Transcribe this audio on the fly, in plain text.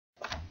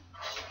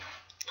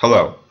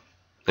Hello,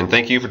 and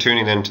thank you for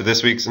tuning in to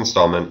this week's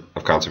installment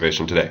of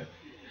Conservation Today.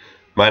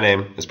 My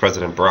name is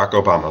President Barack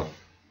Obama.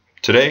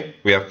 Today,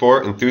 we have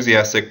 4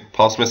 enthusiastic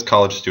Paul Smith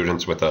College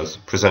students with us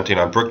presenting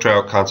on brook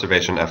trout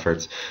conservation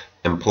efforts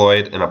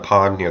employed in a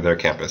pond near their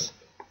campus.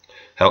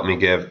 Help me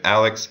give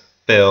Alex,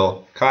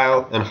 Phil,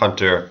 Kyle, and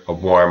Hunter a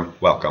warm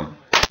welcome.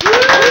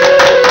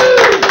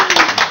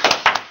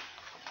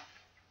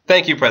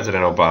 Thank you,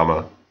 President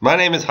Obama. My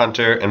name is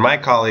Hunter, and my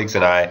colleagues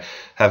and I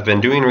have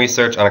been doing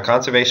research on a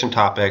conservation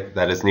topic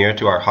that is near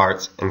to our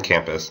hearts and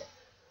campus.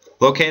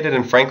 Located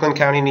in Franklin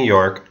County, New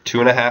York,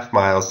 2.5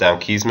 miles down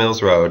Keys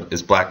Mills Road,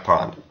 is Black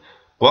Pond.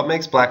 What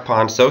makes Black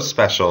Pond so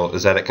special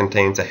is that it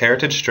contains a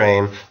heritage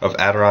strain of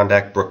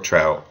Adirondack brook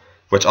trout,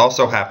 which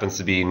also happens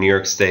to be New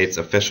York State's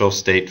official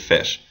state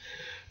fish.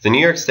 The New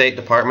York State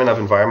Department of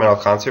Environmental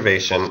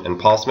Conservation and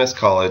Paul Smith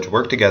College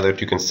work together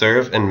to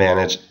conserve and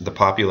manage the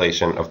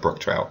population of brook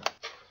trout.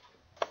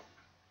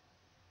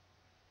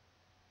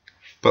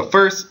 But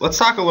first, let's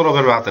talk a little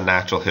bit about the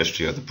natural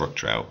history of the brook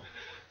trout.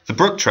 The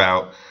brook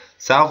trout,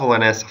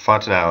 Salvelinus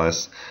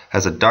fontinalis,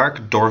 has a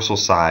dark dorsal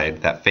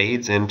side that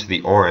fades into the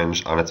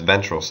orange on its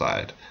ventral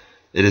side.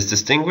 It is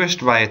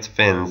distinguished by its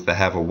fins that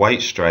have a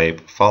white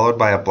stripe followed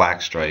by a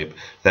black stripe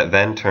that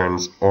then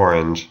turns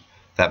orange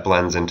that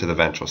blends into the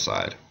ventral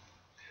side.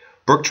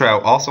 Brook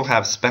trout also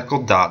have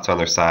speckled dots on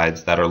their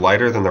sides that are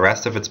lighter than the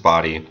rest of its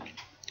body,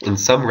 and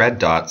some red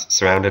dots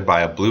surrounded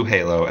by a blue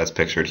halo as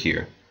pictured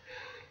here.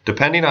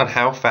 Depending on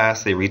how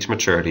fast they reach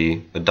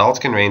maturity, adults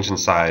can range in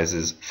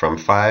sizes from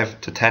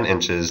 5 to 10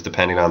 inches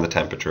depending on the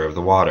temperature of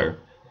the water.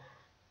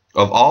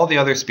 Of all the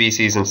other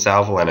species in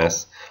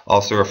Salvelinus,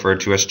 also referred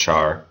to as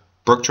char,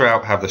 brook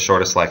trout have the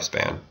shortest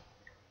lifespan.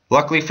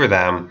 Luckily for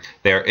them,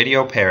 they are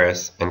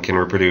idioparous and can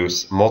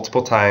reproduce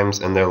multiple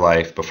times in their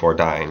life before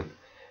dying.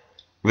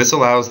 This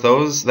allows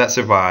those that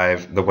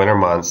survive the winter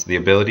months the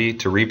ability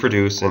to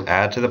reproduce and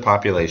add to the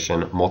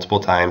population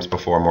multiple times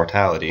before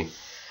mortality.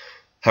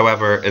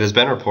 However, it has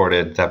been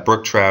reported that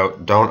brook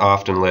trout don't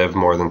often live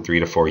more than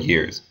 3 to 4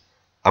 years.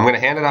 I'm going to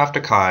hand it off to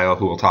Kyle,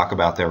 who will talk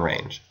about their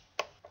range.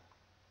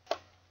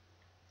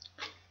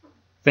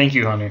 Thank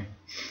you, Hunter.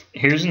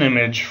 Here's an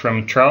image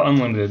from Trout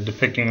Unlimited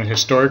depicting the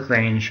historic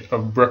range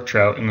of brook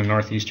trout in the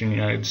northeastern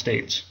United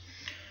States.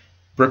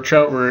 Brook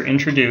trout were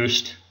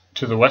introduced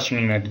to the western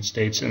United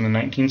States in the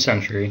 19th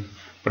century,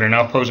 but are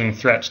now posing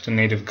threats to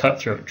native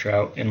cutthroat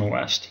trout in the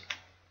west.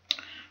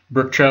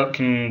 Brook trout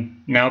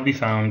can now be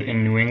found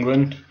in New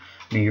England,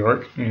 New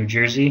York, New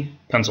Jersey,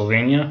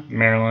 Pennsylvania,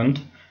 Maryland,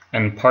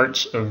 and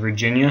parts of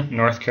Virginia,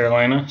 North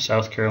Carolina,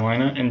 South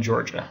Carolina, and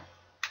Georgia.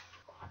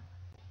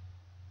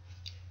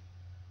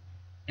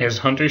 As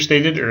Hunter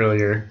stated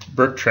earlier,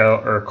 brook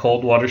trout are a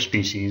cold water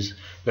species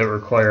that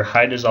require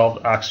high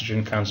dissolved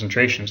oxygen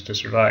concentrations to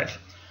survive.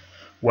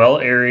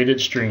 Well-aerated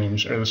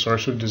streams are the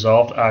source of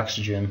dissolved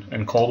oxygen,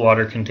 and cold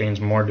water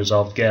contains more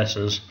dissolved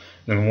gases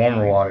than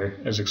warmer water,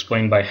 as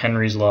explained by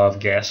Henry's law of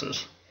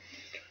gases.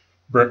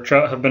 Brook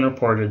trout have been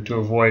reported to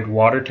avoid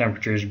water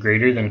temperatures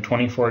greater than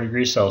 24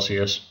 degrees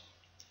Celsius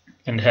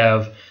and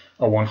have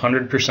a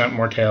 100%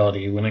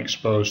 mortality when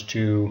exposed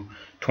to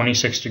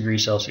 26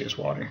 degrees Celsius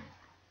water.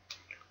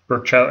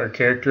 Brook trout are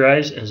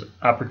characterized as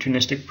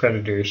opportunistic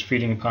predators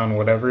feeding upon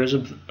whatever is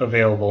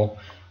available,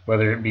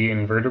 whether it be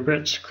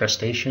invertebrates,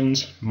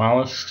 crustaceans,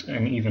 mollusks,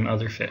 and even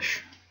other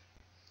fish.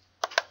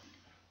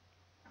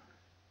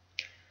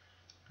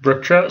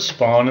 Brook trout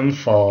spawn in the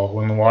fall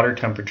when the water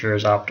temperature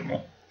is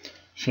optimal.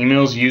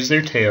 Females use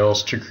their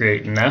tails to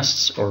create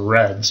nests or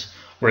redds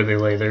where they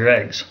lay their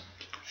eggs.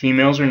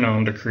 Females are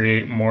known to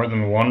create more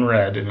than one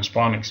redd in a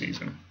spawning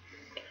season.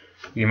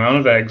 The amount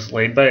of eggs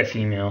laid by a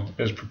female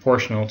is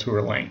proportional to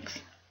her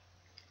length.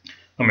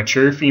 A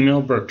mature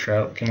female brook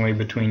trout can lay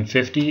between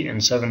 50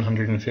 and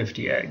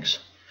 750 eggs.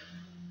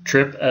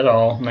 Tripp et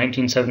al.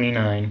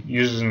 1979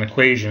 uses an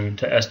equation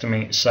to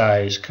estimate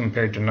size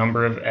compared to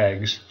number of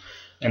eggs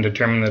and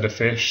determine that a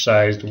fish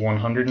sized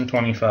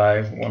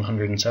 125,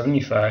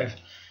 175,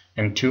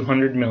 and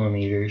 200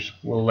 millimeters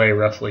will lay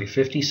roughly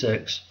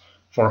 56,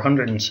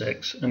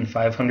 406, and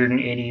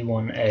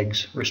 581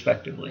 eggs,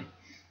 respectively.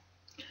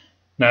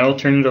 Now I'll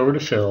turn it over to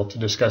Phil to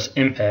discuss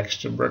impacts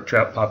to brook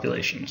trout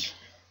populations.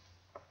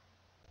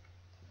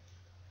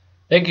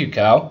 Thank you,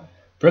 Kyle.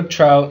 Brook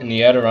trout in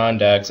the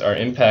Adirondacks are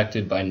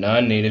impacted by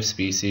non-native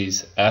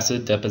species,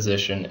 acid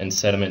deposition, and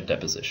sediment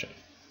deposition.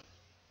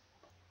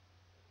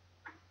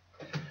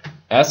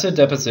 Acid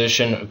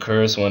deposition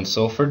occurs when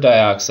sulfur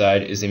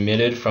dioxide is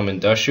emitted from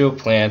industrial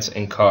plants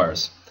and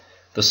cars.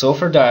 The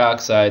sulfur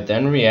dioxide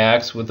then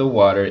reacts with the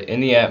water in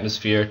the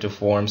atmosphere to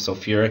form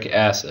sulfuric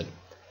acid.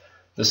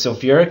 The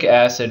sulfuric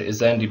acid is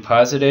then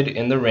deposited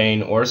in the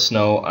rain or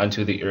snow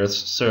onto the Earth's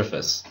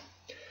surface.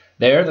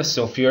 There, the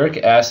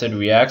sulfuric acid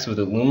reacts with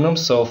aluminum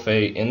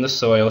sulfate in the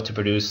soil to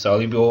produce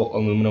soluble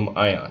aluminum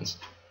ions.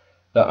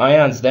 The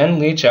ions then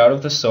leach out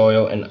of the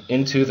soil and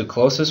into the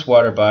closest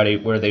water body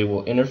where they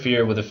will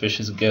interfere with a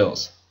fish's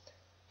gills.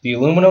 The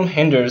aluminum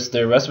hinders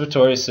their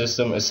respiratory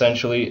system,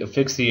 essentially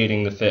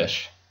asphyxiating the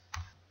fish.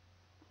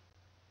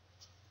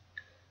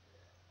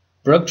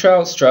 Brook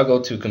trout struggle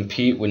to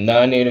compete with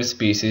non-native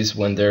species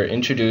when they're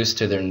introduced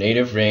to their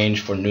native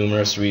range for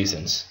numerous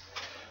reasons.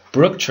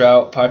 Brook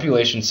trout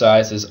population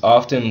size is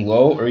often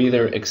low or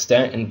either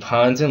extant in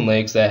ponds and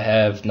lakes that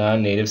have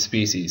non-native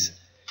species.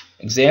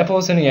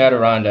 Examples in the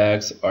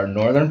Adirondacks are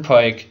northern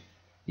pike,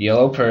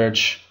 yellow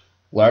perch,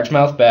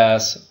 largemouth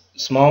bass,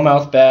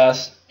 smallmouth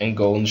bass, and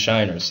golden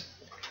shiners.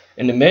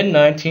 In the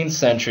mid-19th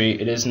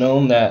century, it is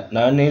known that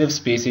non-native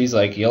species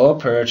like yellow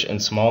perch and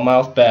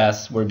smallmouth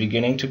bass were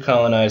beginning to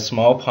colonize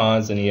small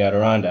ponds in the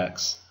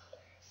Adirondacks.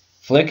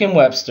 Flick and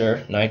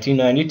Webster,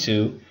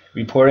 1992,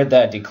 reported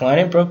that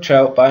declining brook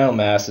trout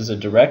biomass is a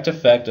direct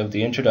effect of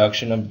the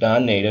introduction of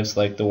non-natives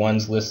like the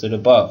ones listed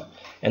above,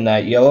 and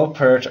that yellow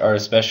perch are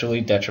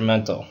especially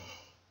detrimental.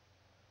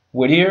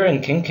 Whittier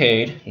and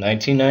Kincaid,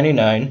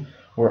 1999,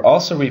 were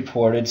also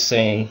reported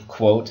saying,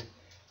 quote,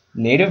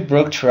 native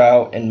brook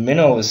trout and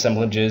minnow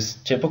assemblages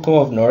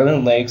typical of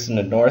northern lakes in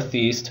the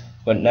northeast,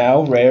 but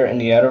now rare in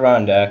the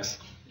Adirondacks,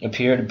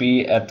 appear to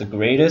be at the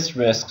greatest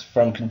risk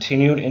from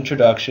continued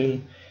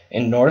introduction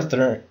in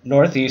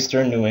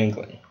northeastern New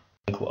England.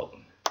 Unquote.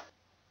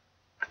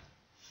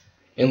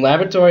 In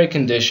laboratory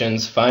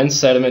conditions, fine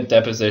sediment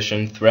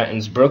deposition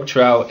threatens brook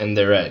trout and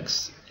their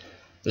eggs.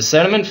 The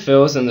sediment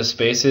fills in the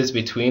spaces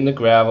between the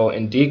gravel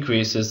and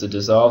decreases the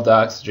dissolved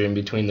oxygen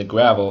between the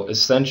gravel,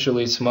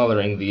 essentially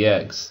smothering the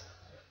eggs.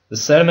 The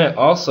sediment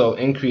also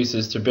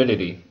increases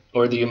turbidity,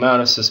 or the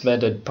amount of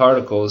suspended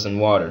particles in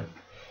water.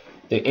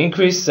 The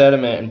increased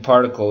sediment and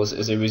particles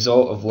is a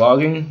result of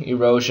logging,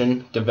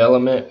 erosion,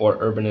 development, or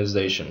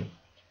urbanization.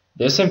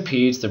 This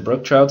impedes the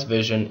brook trout's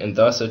vision and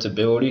thus its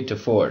ability to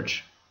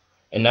forage.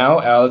 And now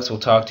Alex will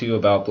talk to you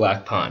about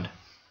Black Pond.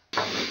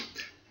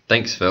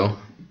 Thanks, Phil.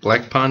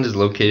 Black Pond is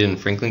located in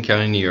Franklin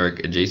County, New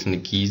York, adjacent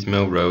to Keys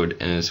Mill Road,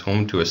 and is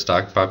home to a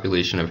stocked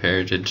population of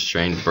heritage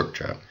strain brook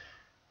trout.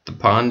 The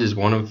pond is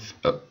one of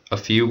a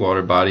few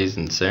water bodies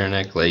in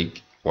Saranac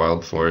Lake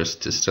Wild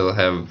Forest to still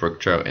have brook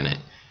trout in it.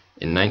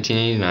 In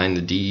 1989,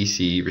 the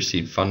DEC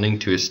received funding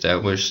to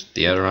establish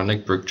the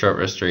Adirondack Brook Trout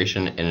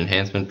Restoration and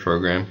Enhancement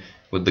Program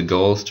with the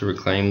goals to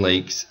reclaim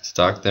lakes,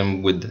 stock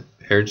them with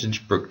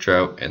heritage brook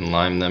trout, and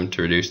lime them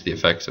to reduce the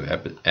effects of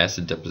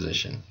acid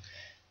deposition.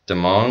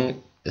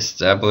 DeMong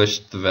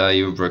established the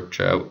value of brook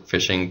trout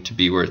fishing to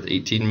be worth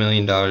 $18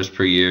 million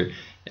per year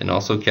and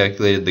also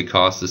calculated the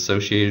costs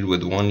associated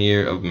with 1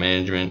 year of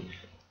management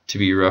to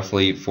be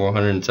roughly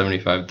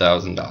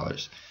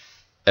 $475,000.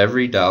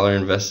 Every dollar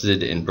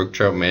invested in brook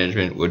trout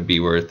management would be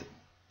worth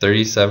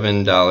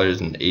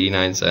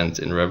 $37.89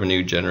 in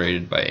revenue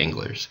generated by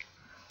anglers.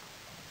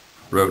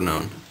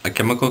 Rotenone, a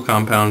chemical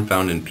compound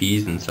found in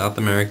peas in South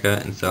America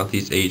and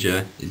Southeast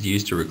Asia, is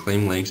used to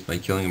reclaim lakes by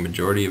killing a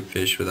majority of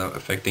fish without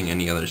affecting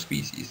any other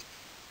species.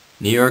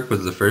 New York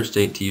was the first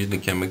state to use the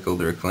chemical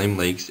to reclaim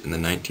lakes in the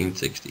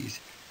 1960s.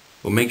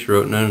 What makes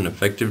rotenone an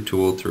effective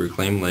tool to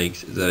reclaim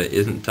lakes is that it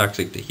isn't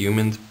toxic to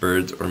humans,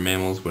 birds, or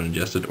mammals when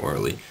ingested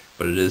orally,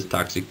 but it is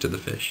toxic to the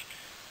fish.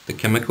 The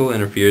chemical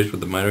interferes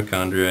with the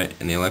mitochondria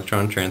and the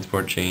electron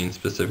transport chain,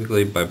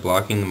 specifically by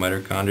blocking the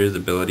mitochondria's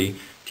ability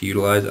to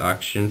utilize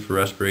oxygen for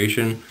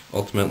respiration,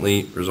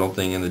 ultimately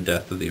resulting in the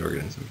death of the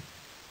organism.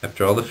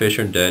 After all the fish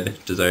are dead,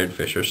 desired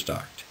fish are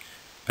stocked.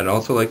 I'd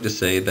also like to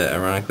say that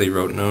ironically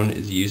rotenone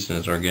is used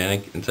as an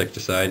organic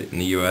insecticide in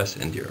the US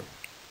and Europe.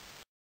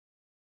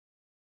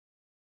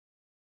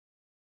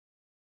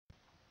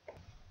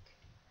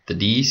 The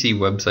DEC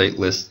website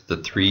lists the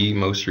 3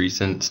 most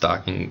recent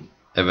stocking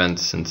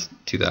events since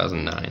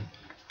 2009.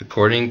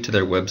 According to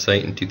their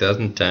website, in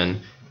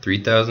 2010,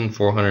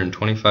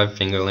 3,425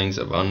 fingerlings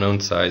of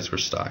unknown size were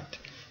stocked.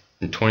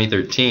 In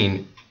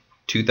 2013,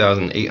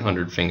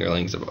 2,800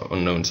 fingerlings of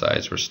unknown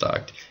size were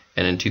stocked,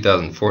 and in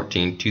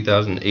 2014,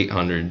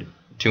 2,800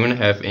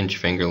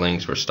 2.5-inch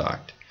fingerlings were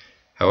stocked.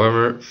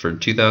 However, for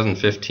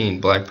 2015,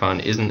 Black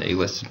Pond isn't a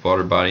listed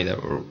water body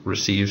that will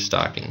receive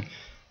stocking.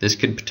 This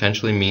could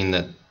potentially mean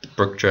that the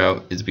brook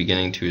trout is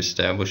beginning to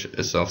establish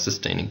a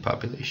self-sustaining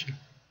population.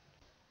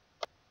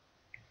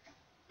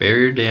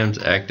 Barrier dams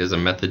act as a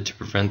method to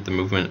prevent the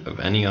movement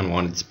of any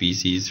unwanted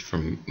species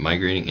from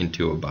migrating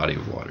into a body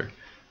of water.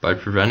 By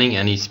preventing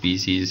any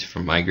species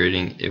from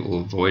migrating, it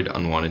will avoid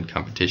unwanted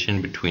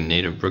competition between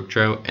native brook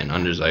trout and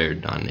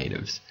undesired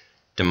non-natives.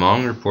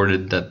 DeMong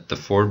reported that the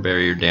 4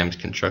 barrier dams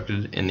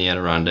constructed in the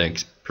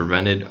Adirondacks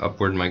prevented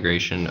upward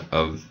migration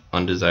of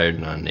undesired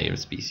non-native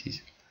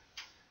species.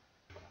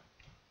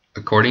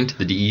 According to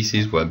the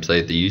DEC's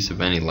website, the use of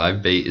any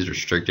live bait is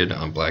restricted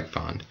on Black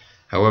Pond.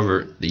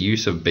 However, the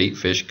use of bait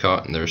fish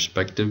caught in the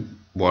respective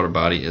water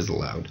body is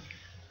allowed.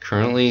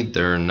 Currently,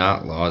 there are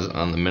not laws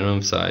on the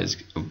minimum size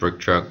of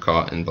brook trout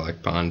caught in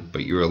Black Pond,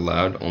 but you are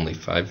allowed only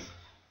 5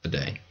 a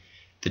day.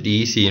 The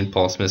DEC and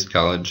Paul Smith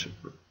College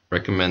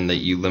recommend that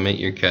you limit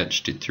your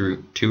catch to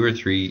 2 or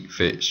 3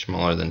 fish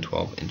smaller than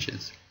 12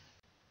 inches.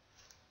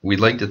 We'd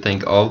like to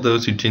thank all of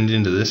those who tuned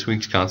into this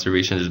week's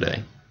Conservation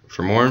Today.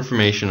 For more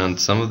information on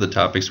some of the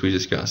topics we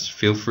discussed,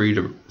 feel free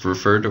to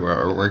refer to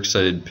our works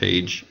cited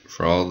page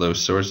for all those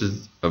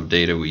sources of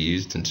data we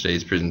used in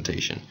today's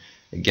presentation.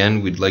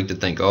 Again, we'd like to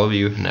thank all of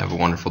you and have a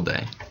wonderful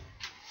day.